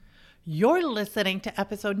You're listening to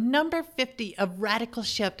episode number 50 of Radical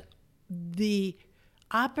Shift, the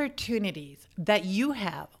opportunities that you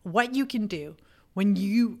have, what you can do when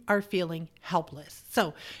you are feeling helpless.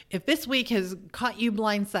 So if this week has caught you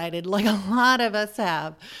blindsided, like a lot of us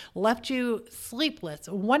have, left you sleepless,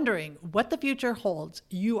 wondering what the future holds,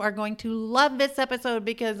 you are going to love this episode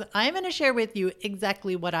because I'm going to share with you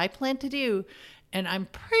exactly what I plan to do. And I'm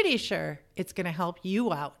pretty sure it's going to help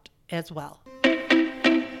you out as well.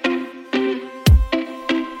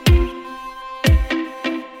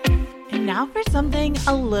 And now for something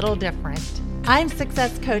a little different. I'm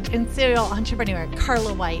success coach and serial entrepreneur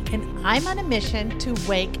Carla White, and I'm on a mission to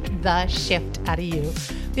wake the shift out of you.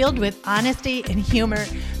 Filled with honesty and humor,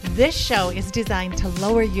 this show is designed to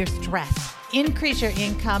lower your stress, increase your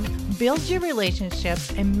income, build your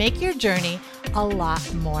relationships, and make your journey a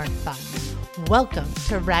lot more fun. Welcome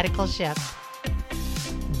to Radical Shift.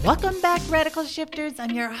 Welcome back, Radical Shifters.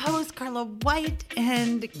 I'm your host, Carla White,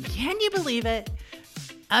 and can you believe it?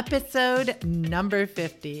 Episode number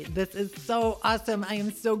 50. This is so awesome. I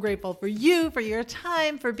am so grateful for you, for your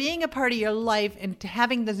time, for being a part of your life, and to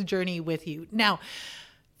having this journey with you. Now,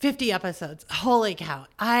 50 episodes. Holy cow.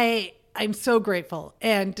 I'm so grateful.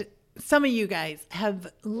 And some of you guys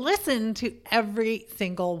have listened to every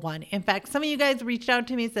single one. In fact, some of you guys reached out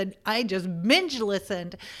to me and said, I just binge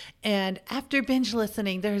listened. And after binge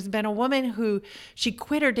listening, there's been a woman who she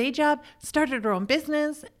quit her day job, started her own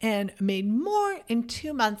business, and made more in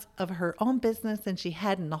 2 months of her own business than she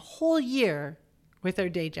had in the whole year with her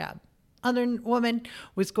day job. Other woman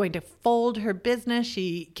was going to fold her business.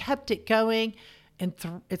 She kept it going, and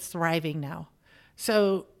it's thriving now.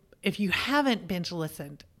 So if you haven't binge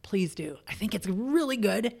listened, please do. I think it's really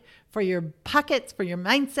good for your pockets, for your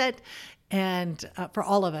mindset, and for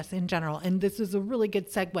all of us in general. And this is a really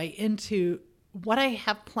good segue into what I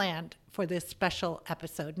have planned for this special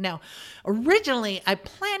episode. Now, originally, I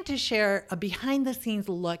planned to share a behind-the-scenes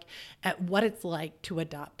look at what it's like to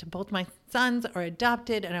adopt. Both my sons are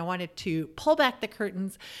adopted, and I wanted to pull back the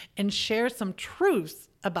curtains and share some truths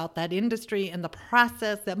about that industry and the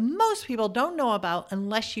process that most people don't know about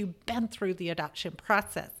unless you've been through the adoption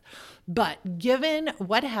process. But given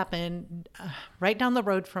what happened right down the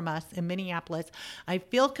road from us in Minneapolis, I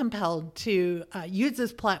feel compelled to use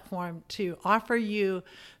this platform to offer you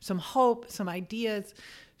some hope, some ideas,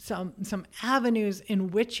 some avenues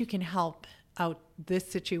in which you can help out this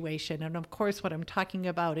situation. And of course, what I'm talking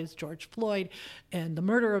about is George Floyd and the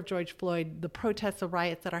murder of George Floyd, the protests, the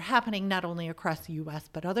riots that are happening not only across the U.S.,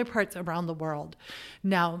 but other parts around the world.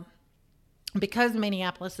 Now, because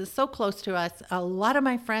Minneapolis is so close to us, a lot of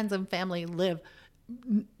my friends and family live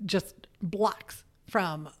just blocks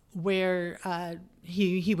from where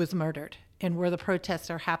he was murdered and where the protests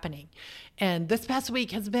are happening. And this past week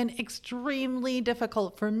has been extremely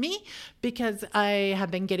difficult for me because I have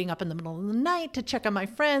been getting up in the middle of the night to check on my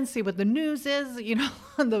friends, see what the news is. You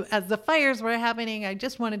know, as the fires were happening, I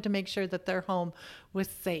just wanted to make sure that their home was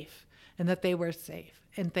safe and that they were safe.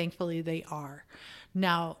 And thankfully they are.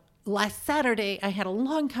 Now, last Saturday, I had a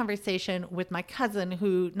long conversation with my cousin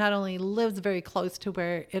who not only lives very close to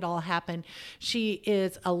where it all happened, she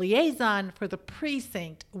is a liaison for the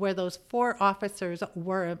precinct where those 4 officers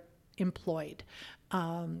were employed.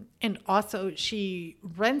 And also she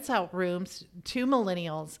rents out rooms to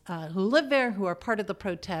millennials who live there, who are part of the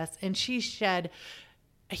protests. And she shed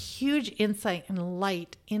a huge insight and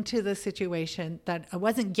light into the situation that I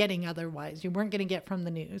wasn't getting otherwise. You weren't going to get from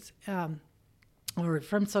the news. Or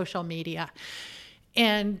from social media.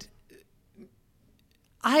 And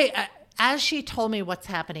as she told me what's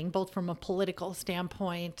happening, both from a political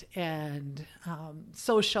standpoint and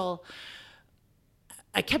social,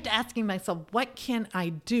 I kept asking myself, what can I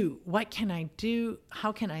do? What can I do?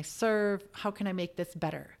 How can I serve? How can I make this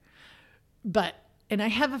better? And I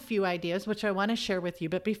have a few ideas, which I want to share with you.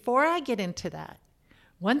 But before I get into that,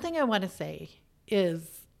 one thing I want to say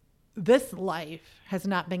is, this life has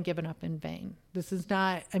not been given up in vain. This is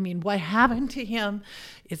not, what happened to him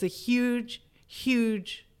is a huge,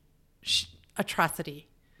 huge atrocity.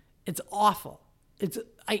 It's awful.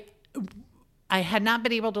 I had not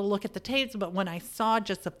been able to look at the tapes, but when I saw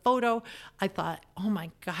just a photo, I thought, oh my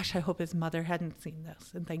gosh, I hope his mother hadn't seen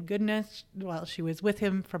this. And thank goodness, well, she was with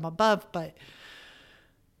him from above, but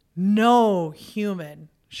no human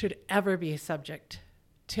should ever be subject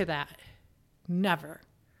to that. Never.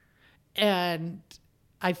 And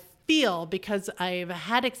I feel, because I've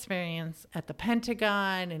had experience at the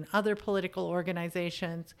Pentagon and other political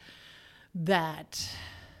organizations, that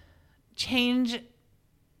change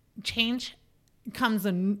comes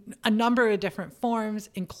in a number of different forms,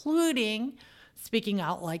 including speaking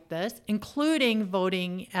out like this, including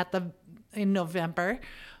voting in November.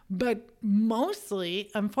 But mostly,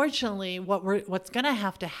 unfortunately, what's going to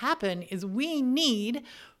have to happen is we need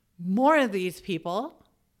more of these people,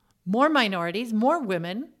 more minorities, more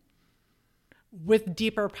women with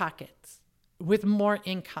deeper pockets, with more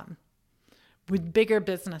income, with bigger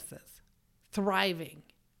businesses, thriving.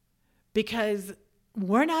 Because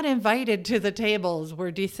we're not invited to the tables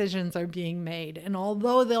where decisions are being made. And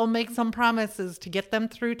although they'll make some promises to get them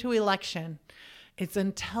through to election, it's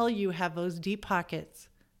until you have those deep pockets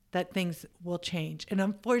that things will change. And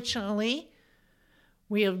unfortunately,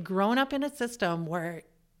 we have grown up in a system where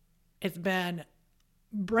it's been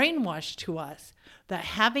brainwashed to us that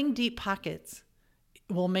having deep pockets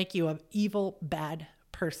will make you an evil, bad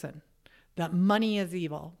person, that money is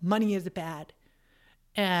evil, money is bad.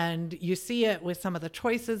 And you see it with some of the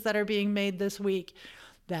choices that are being made this week,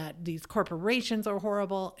 that these corporations are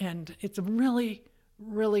horrible. And it's really,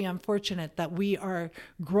 really unfortunate that we are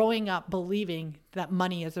growing up believing that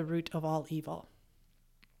money is the root of all evil.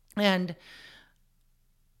 And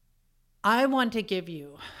what I want to give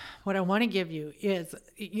you is,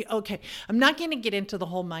 okay, I'm not going to get into the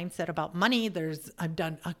whole mindset about money. I've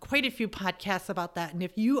done quite a few podcasts about that. And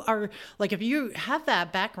if you have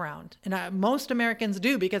that background, and most Americans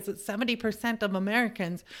do, because 70% of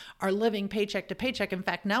Americans are living paycheck to paycheck. In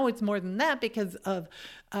fact, now it's more than that because of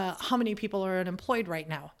how many people are unemployed right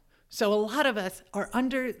now. So a lot of us are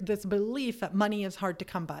under this belief that money is hard to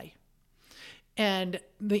come by. And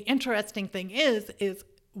the interesting thing is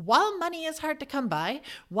while money is hard to come by,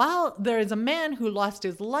 while there is a man who lost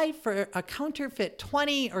his life for a counterfeit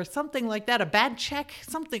 20 or something like that, a bad check,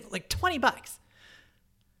 something like $20, $1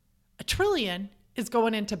 trillion is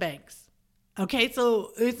going into banks. Okay,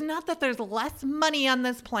 so it's not that there's less money on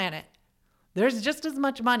this planet. There's just as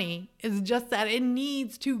much money. It's just that it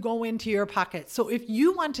needs to go into your pocket. So if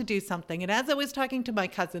you want to do something, and as I was talking to my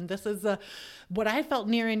cousin, this is what I felt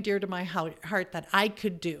near and dear to my heart that I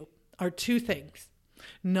could do are two things.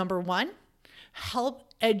 Number one,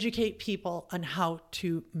 help educate people on how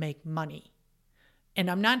to make money. And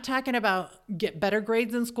I'm not talking about get better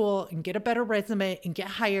grades in school and get a better resume and get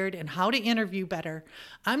hired and how to interview better.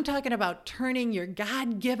 I'm talking about turning your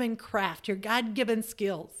God-given craft, your God-given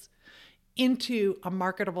skills into a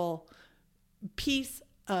marketable piece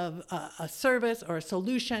of a service or a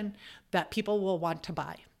solution that people will want to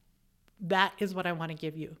buy. That is what I want to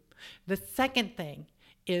give you. The second thing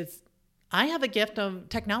is I have a gift of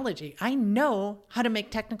technology. I know how to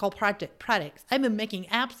make technical products. I've been making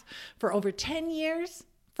apps for over 10 years.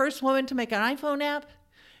 First woman to make an iPhone app.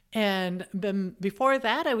 And before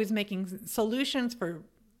that, I was making solutions for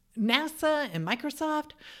NASA and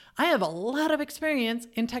Microsoft. I have a lot of experience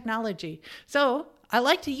in technology. So I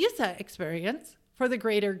like to use that experience for the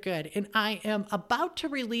greater good. And I am about to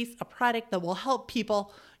release a product that will help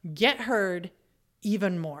people get heard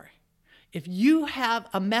even more. If you have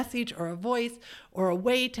a message or a voice or a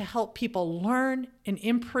way to help people learn and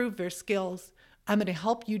improve their skills, I'm going to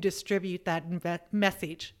help you distribute that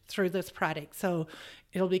message through this product. So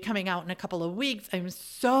it'll be coming out in a couple of weeks. I'm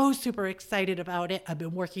so super excited about it. I've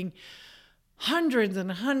been working hundreds and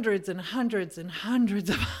hundreds and hundreds and hundreds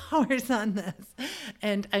of hours on this.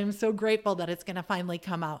 And I'm so grateful that it's going to finally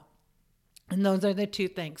come out. And those are the two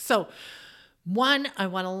things. So one, I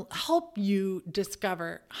want to help you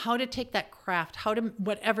discover how to take that craft,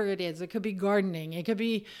 whatever it is. It could be gardening. It could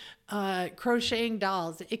be crocheting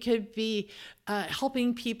dolls. It could be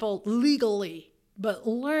helping people legally. But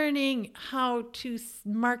learning how to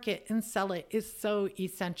market and sell it is so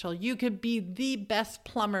essential. You could be the best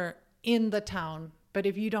plumber in the town, but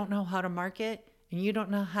if you don't know how to market and you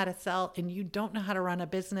don't know how to sell and you don't know how to run a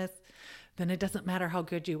business, then it doesn't matter how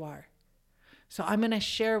good you are. So I'm going to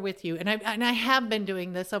share with you, and I have been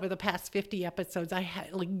doing this over the past 50 episodes.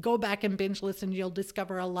 Go back and binge listen. You'll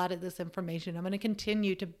discover a lot of this information. I'm going to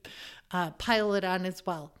continue to pile it on as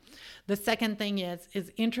well. The second thing is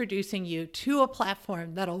introducing you to a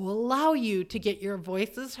platform that will allow you to get your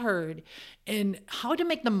voices heard and how to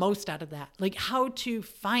make the most out of that, like how to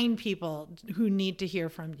find people who need to hear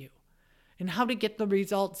from you. And how to get the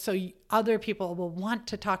results so other people will want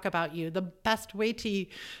to talk about you. The best way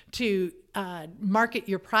to market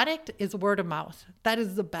your product is word of mouth. That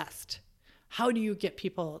is the best. How do you get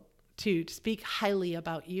people to speak highly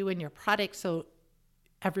about you and your product so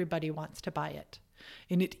everybody wants to buy it?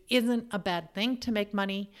 And it isn't a bad thing to make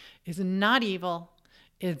money. It's not evil.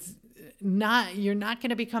 You're not going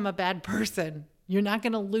to become a bad person. You're not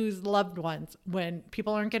going to lose loved ones when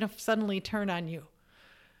people aren't going to suddenly turn on you.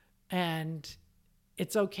 And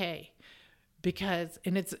it's okay.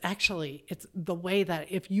 and it's the way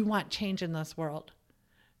that if you want change in this world,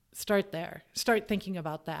 start there. Start thinking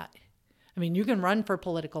about that. I mean, you can run for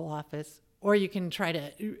political office, or you can try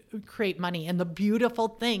to create money. And the beautiful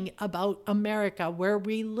thing about America, where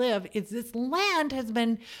we live, is this land has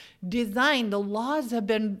been designed, the laws have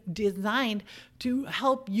been designed to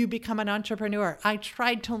help you become an entrepreneur. I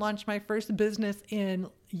tried to launch my first business in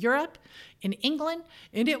Europe, in England,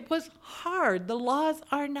 and it was hard. The laws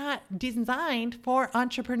are not designed for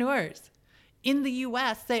entrepreneurs. In the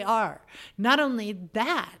US, they are. Not only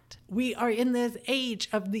that, we are in this age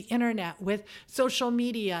of the internet with social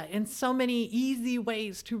media and so many easy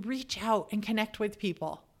ways to reach out and connect with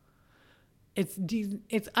people.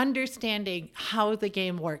 It's understanding how the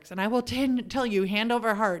game works. And I will tell you, hand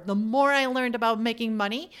over heart, the more I learned about making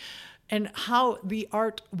money and how the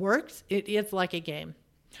art works, it is like a game.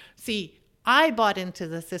 See, I bought into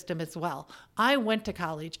the system as well. I went to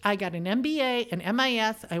college. I got an MBA, an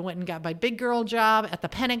MIS. I went and got my big girl job at the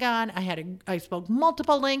Pentagon. I spoke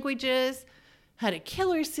multiple languages, had a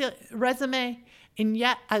killer resume, and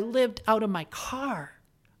yet I lived out of my car.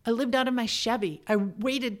 I lived out of my Chevy. I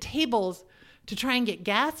waited tables to try and get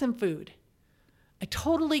gas and food. I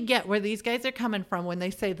totally get where these guys are coming from when they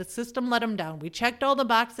say the system let them down. We checked all the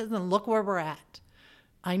boxes and look where we're at.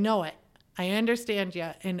 I know it. I understand you.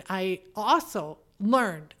 And I also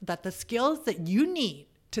learned that the skills that you need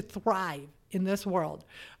to thrive in this world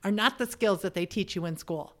are not the skills that they teach you in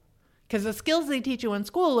school. Because the skills they teach you in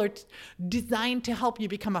school are designed to help you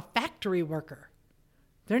become a factory worker.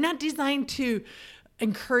 They're not designed to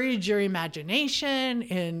encourage your imagination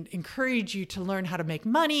and encourage you to learn how to make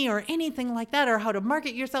money or anything like that, or how to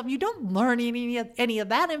market yourself. You don't learn any of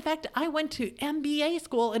that. In fact, I went to MBA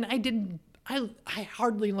school and I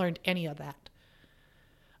hardly learned any of that.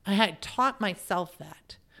 I had taught myself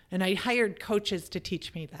that, and I hired coaches to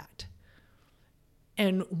teach me that.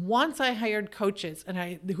 And once I hired coaches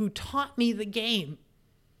who taught me the game,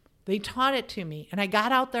 they taught it to me, and I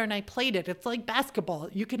got out there and I played it. It's like basketball.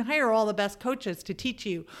 You can hire all the best coaches to teach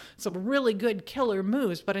you some really good killer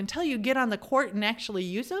moves, but until you get on the court and actually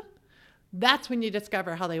use them, that's when you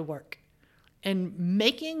discover how they work. And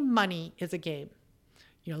making money is a game.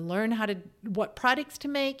 You learn what products to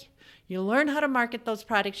make, you learn how to market those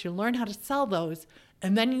products, you learn how to sell those,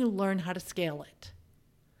 and then you learn how to scale it.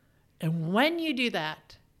 And when you do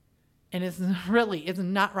that, and it's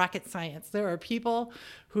not rocket science. There are people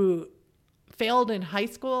who failed in high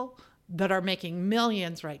school that are making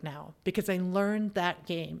millions right now because they learned that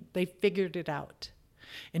game. They figured it out.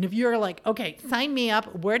 And if you're like, okay, sign me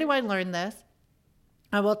up, where do I learn this?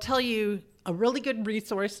 I will tell you a really good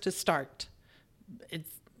resource to start.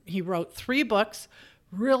 He wrote 3 books,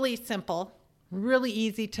 really simple, really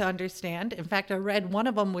easy to understand. In fact, I read one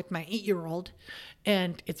of them with my 8-year-old,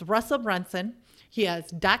 and it's Russell Brunson. He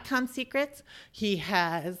has .com secrets, he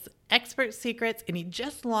has expert secrets, and he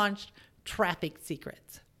just launched traffic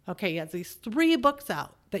secrets. Okay, he has these 3 books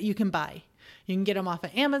out that you can buy. You can get them off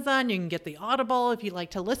of Amazon. You can get the Audible if you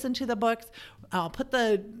like to listen to the books. I'll put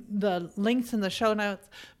the links in the show notes.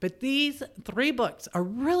 But these 3 books are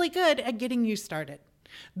really good at getting you started.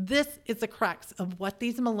 This is the crux of what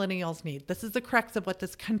these millennials need. This is the crux of what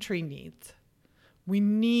this country needs. We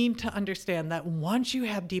need to understand that once you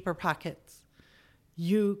have deeper pockets,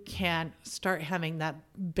 you can start having that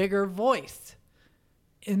bigger voice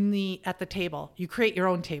at the table. You create your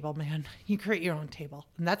own table, man. You create your own table.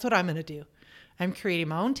 And that's what I'm going to do. I'm creating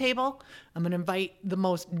my own table. I'm going to invite the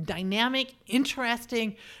most dynamic,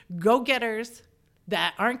 interesting go-getters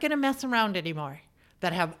that aren't going to mess around anymore,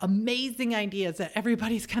 that have amazing ideas that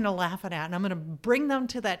everybody's kind of laughing at. And I'm going to bring them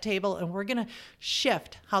to that table, and we're going to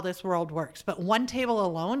shift how this world works. But one table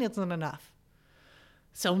alone isn't enough.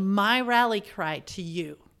 So my rally cry to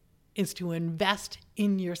you is to invest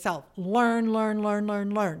in yourself. Learn, learn, learn,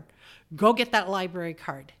 learn, learn. Go get that library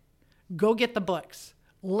card. Go get the books.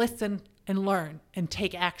 Listen and learn and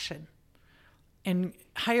take action. And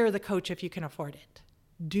hire the coach if you can afford it.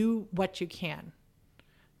 Do what you can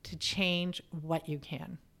to change what you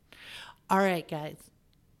can. All right, guys.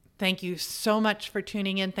 Thank you so much for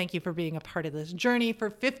tuning in. Thank you for being a part of this journey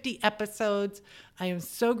for 50 episodes. I am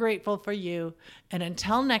so grateful for you. And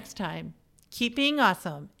until next time, keep being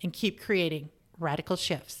awesome and keep creating radical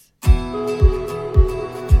shifts.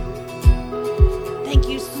 Thank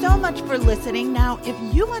you so much for listening. Now, if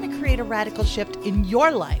you want to create a radical shift in your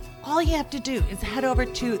life, all you have to do is head over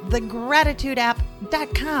to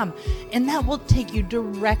thegratitudeapp.com, and that will take you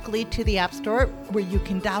directly to the App Store where you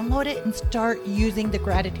can download it and start using the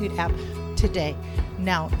Gratitude app today.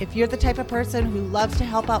 Now, if you're the type of person who loves to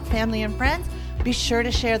help out family and friends, Be sure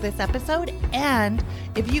to share this episode. And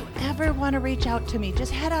if you ever want to reach out to me,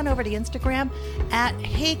 just head on over to Instagram at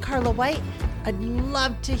Hey Carla White. I'd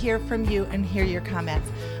love to hear from you and hear your comments.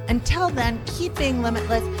 Until then, keep being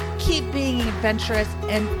limitless, keep being adventurous,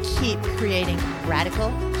 and keep creating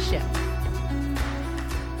radical shifts.